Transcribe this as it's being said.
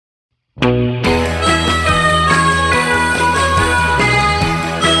Last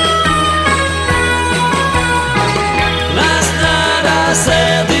night I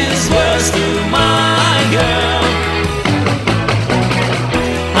said these words to my girl.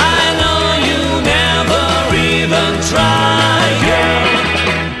 I know you never even try, girl.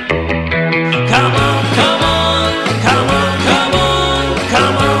 Come on, come on, come on, come on,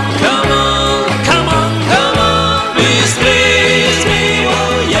 come on, come on, come on, come on. Please, please me,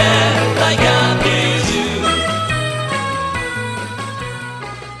 oh yeah, like I please you.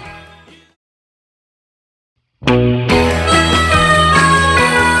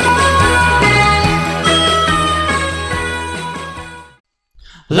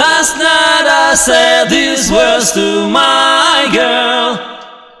 Last night I said these words to my girl.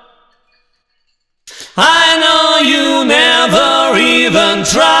 I know you never even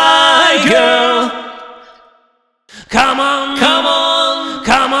try, girl. Come on, come on,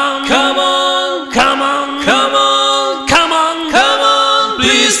 come on, come on, come on, come on, come on, come on.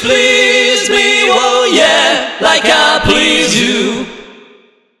 Please, please me, oh yeah, like I please you.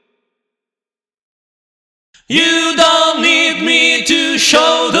 You don't need me to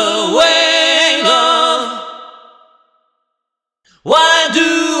show the way, love. Why do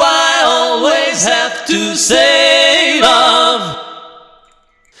I always have to say love?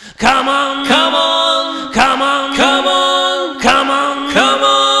 Come on, come on, come on, come on, come on, come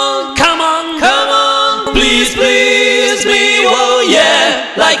on, come on, come on. Please, please me, oh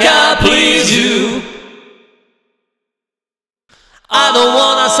yeah, like I please you. I don't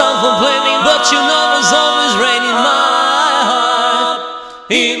wanna sound complaining, but you know there's always rain in my heart.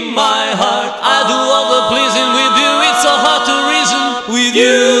 In my heart, I do all the pleasing with you. It's so hard to reason with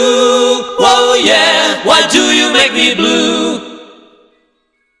you. Oh yeah, why do you make me blue?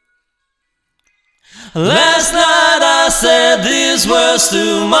 Last night I said these words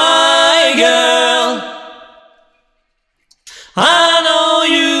to my girl. I know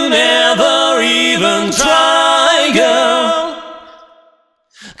you never even try, girl.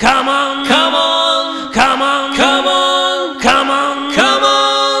 Come on, come on, come on, come on, come on, come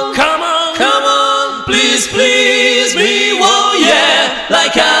on, come on, come on. Please, please me, oh yeah,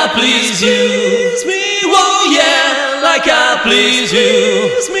 like I please you. Oh yeah, like I please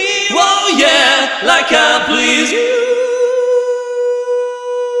you. Oh yeah, like I please you.